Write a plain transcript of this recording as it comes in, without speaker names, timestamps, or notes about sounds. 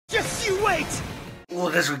you wait! Well,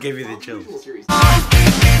 this will give you the chills.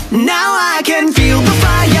 Now I can feel the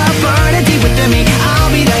fire burning deep within me.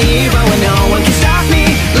 I'll be the hero and no one can stop me.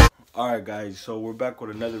 Alright guys, so we're back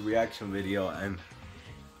with another reaction video, and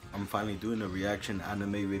I'm finally doing a reaction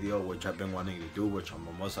anime video, which I've been wanting to do, which I'm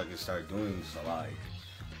almost like to start doing. So like,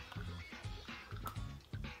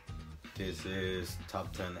 this is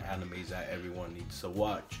top 10 animes that everyone needs to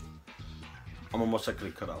watch. I'm almost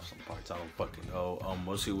likely cut off some parts. I don't fucking know.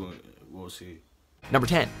 We'll see. We'll see. Number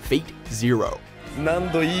 10, Fate Zero.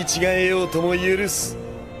 何度言い違えようとも許す。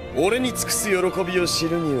俺に尽くす喜びを知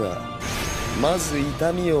るには、まず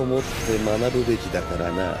痛みを持って学ぶべきだか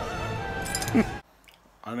らな。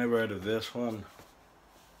I never heard of this one.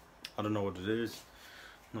 I don't know what it is.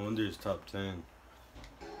 No wonder it's top 10.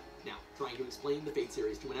 Now, trying to explain the Fate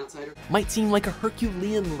series to an outsider Might seem like a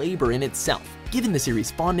Herculean labor in itself, given the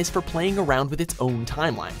series' fondness for playing around with its own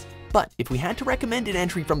timelines. But if we had to recommend an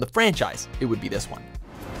entry from the franchise, it would be this one.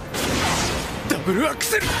 Double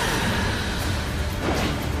Axel!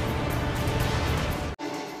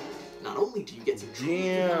 Not only do you get some truly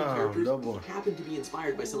characters who happen to be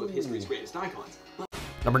inspired by some of history's greatest icons, but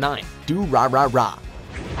Number 9, Do-Ra-Ra-Ra.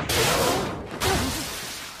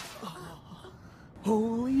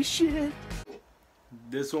 Holy shit.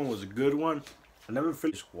 This one was a good one. I never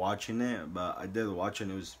finished watching it, but I did watch it.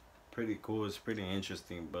 It was pretty cool. It's pretty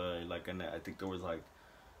interesting, but like I think there was like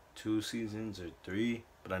 2 seasons or 3,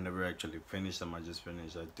 but I never actually finished them. I just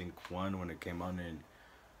finished I think 1 when it came out in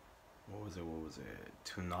what was it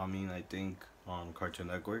Toonami, I think, on Cartoon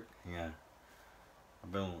Network. Yeah,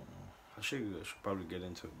 I should probably get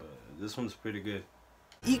into it, but this one's pretty good.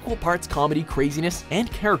 Equal parts comedy, craziness,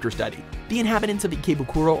 and character study, the inhabitants of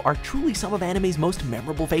Ikebukuro are truly some of anime's most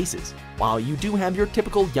memorable faces. While you do have your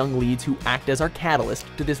typical young leads who act as our catalyst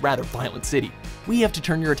to this rather violent city, we have to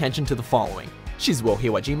turn your attention to the following. Shizuo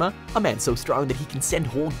Hiwajima, a man so strong that he can send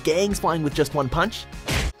whole gangs flying with just one punch.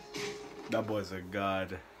 That boy's a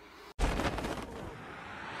god.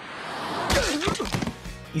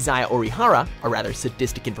 Izaya Orihara, a rather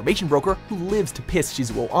sadistic information broker who lives to piss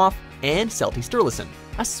Shizuo off, and Selty Sturluson,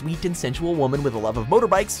 a sweet and sensual woman with a love of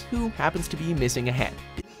motorbikes who happens to be missing a head.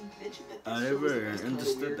 I never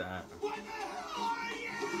understood that.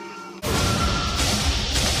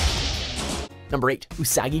 Number 8,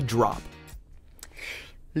 Usagi Drop.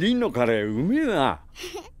 リンのカレーうめえな。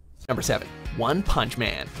 Number 7, One Punch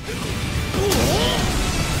Man.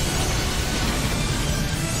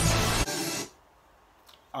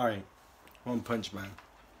 Alright, One Punch Man.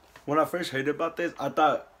 When I first heard about this, I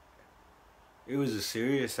thought it was a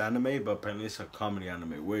serious anime, but apparently it's a comedy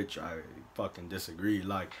anime, which I fucking disagree.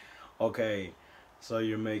 Like, okay, so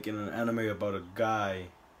you're making an anime about a guy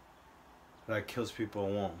that kills people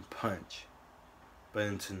in one punch, but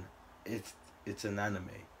it's an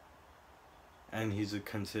anime, and he's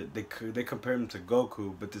they compare him to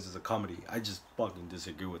Goku, but this is a comedy. I just fucking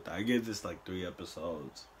disagree with that. I gave this like 3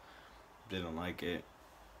 episodes, didn't like it.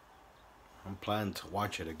 I'm planning to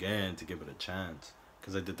watch it again to give it a chance,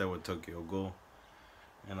 because I did that with Tokyo Ghoul,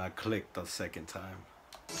 and I clicked the second time.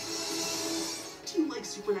 do you like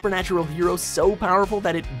Supernatural hero so powerful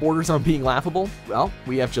that it borders on being laughable? Well,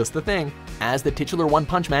 we have just the thing. As the titular One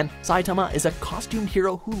Punch Man, Saitama is a costumed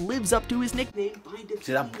hero who lives up to his nickname.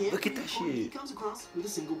 Look at that shit. He comes across with a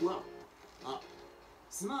single blow.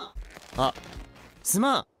 Sma. す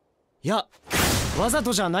まん。いや、わざ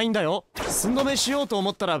とじゃないんだよ。寸止めしようと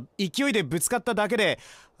思ったら勢いでぶつかっただけで。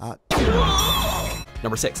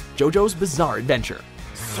Number 6, JoJo's Bizarre Adventure.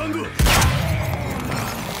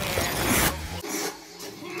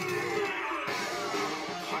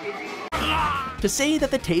 To say that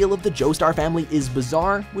the tale of the Joestar family is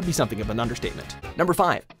bizarre would be something of an understatement. Number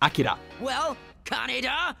 5, Akira. Well,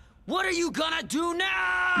 Kaneda, what are you gonna do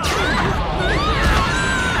now?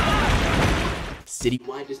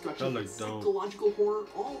 Citywide destruction and psychological horror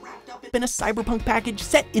all wrapped up in a cyberpunk package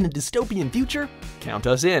set in a dystopian future? Count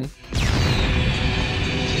us in.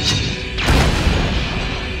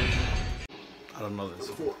 I don't know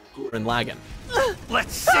this. And Lagan.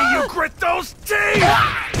 Let's see you grit those teeth!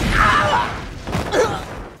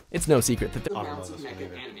 It's no secret that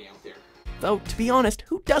though, to be honest,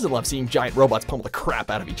 who doesn't love seeing giant robots pummel the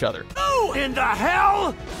crap out of each other? Who in the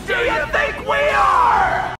hell do you think we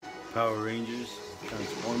are? Power Rangers,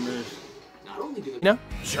 Transformers. Not only do No?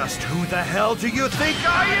 Just who the hell do you think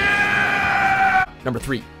I am? Number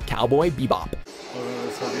 3, Cowboy Bebop.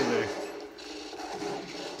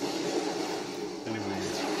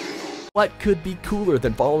 What could be cooler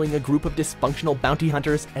than following a group of dysfunctional bounty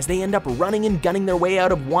hunters as they end up running and gunning their way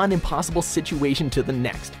out of one impossible situation to the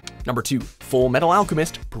next? Number 2, Full Metal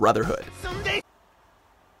Alchemist Brotherhood. Someday.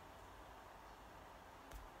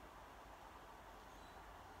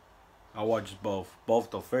 I watched both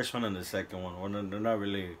the first one and the second one. They're not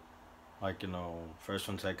really like, you know, first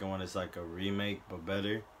one, second one is like a remake but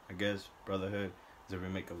better, I guess. Brotherhood is a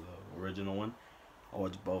remake of the original one. I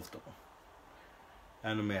watched both of them.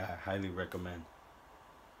 Anime I highly recommend.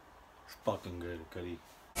 It's fucking good, goodie.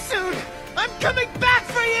 Soon, I'm coming back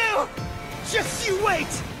for you! Just you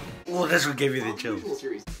wait! Well, this will give you the chills.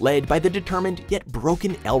 Led by the determined yet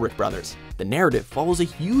broken Elric brothers, the narrative follows a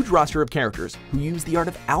huge roster of characters who use the art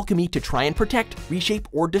of alchemy to try and protect, reshape,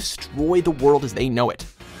 or destroy the world as they know it.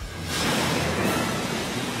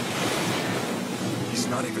 He's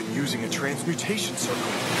not even using a transmutation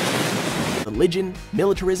circle. Religion,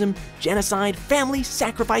 militarism, genocide, family,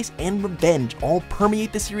 sacrifice, and revenge all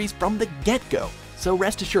permeate the series from the get-go. So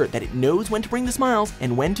rest assured that it knows when to bring the smiles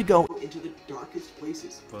and when to go into the darkest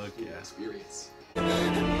places. Fuck yeah. Experience. In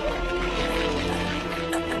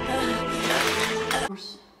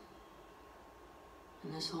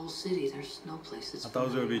this whole city, there's no place that's I thought it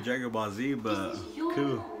was gonna be Dragon Ball Z, but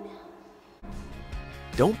cool.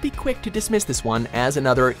 Don't be quick to dismiss this one as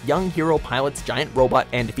another young hero pilots giant robot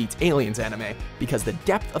and defeats aliens anime, because the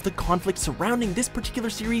depth of the conflict surrounding this particular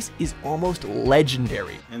series is almost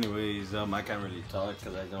legendary. Anyways, I can't really talk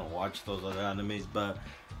because I don't watch those other animes, but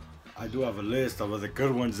I do have a list of other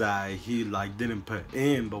good ones that he like didn't put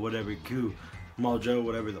in, but whatever, cool. Mojo,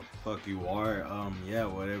 whatever the fuck you are, yeah,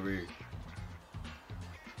 whatever.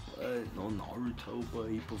 No Naruto, but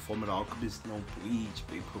he performed Alchemist, no Bleach,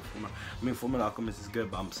 but he performed. I mean, Fullmetal Alchemist is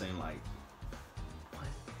good, but I'm saying like, what?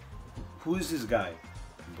 Who is this guy?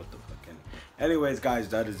 What the fuck? Anyways, guys,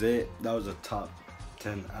 that is it. That was a top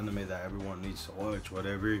 10 anime that everyone needs to watch.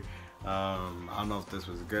 Whatever. I don't know if this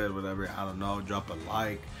was good. Whatever. I don't know. Drop a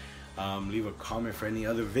like. Leave a comment for any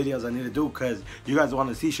other videos I need to do, cause you guys want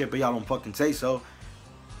to see shit, but y'all don't fucking say so.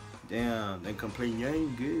 Damn. Then complain, yeah,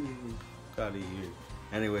 ain't good. Get out of here.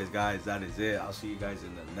 Anyways, guys, that is it. I'll see you guys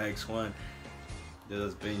in the next one. This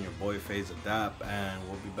has been your boy FaZe Adapt, and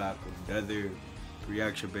we'll be back with another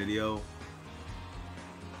reaction video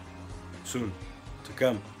soon to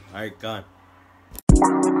come. Alright, gone.